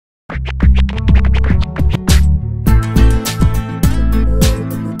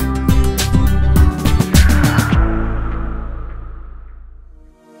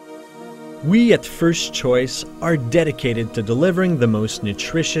We at First Choice are dedicated to delivering the most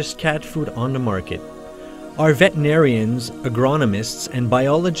nutritious cat food on the market. Our veterinarians, agronomists, and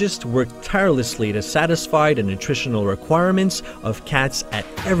biologists work tirelessly to satisfy the nutritional requirements of cats at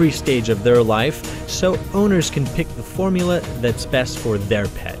every stage of their life so owners can pick the formula that's best for their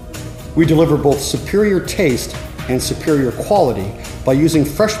pet. We deliver both superior taste and superior quality by using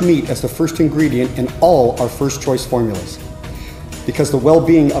fresh meat as the first ingredient in all our First Choice formulas. Because the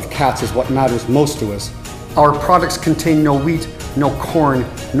well-being of cats is what matters most to us, our products contain no wheat, no corn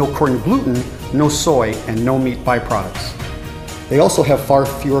gluten, no soy, and no meat byproducts. They also have far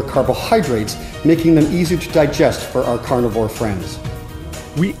fewer carbohydrates, making them easier to digest for our carnivore friends.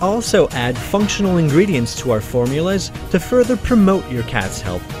 We also add functional ingredients to our formulas to further promote your cat's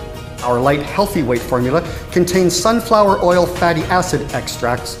health. Our light healthy weight formula contains sunflower oil fatty acid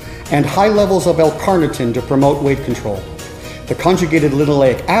extracts and high levels of L-carnitine to promote weight control. The conjugated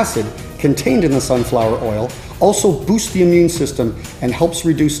linoleic acid contained in the sunflower oil also boosts the immune system and helps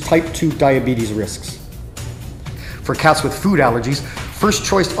reduce type 2 diabetes risks. For cats with food allergies, First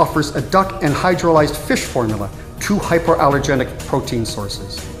Choice offers a duck and hydrolyzed fish formula, two hypoallergenic protein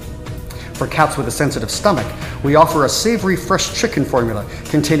sources. For cats with a sensitive stomach, we offer a savory fresh chicken formula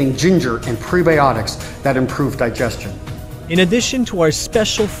containing ginger and prebiotics that improve digestion. In addition to our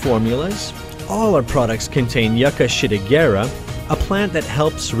special formulas, all our products contain Yucca shittigera, a plant that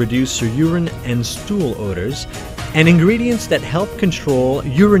helps reduce urine and stool odors, and ingredients that help control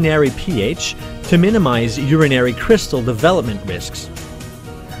urinary pH to minimize urinary crystal development risks.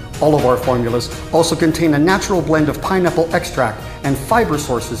 All of our formulas also contain a natural blend of pineapple extract and fiber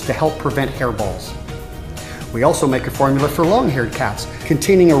sources to help prevent hairballs. We also make a formula for long-haired cats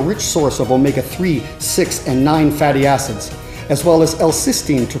containing a rich source of omega-3, 6, and 9 fatty acids, as well as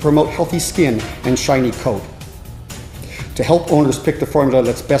L-cysteine to promote healthy skin and shiny coat. To help owners pick the formula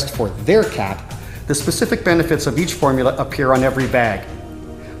that's best for their cat, the specific benefits of each formula appear on every bag.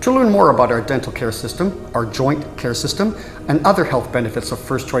 To learn more about our dental care system, our joint care system, and other health benefits of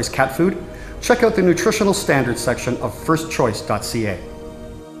First Choice cat food, check out the nutritional standards section of firstchoice.ca.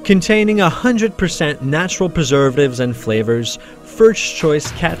 Containing 100% natural preservatives and flavors, First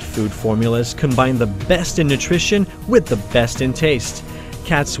Choice cat food formulas combine the best in nutrition with the best in taste.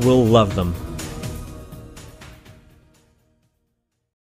 Cats will love them.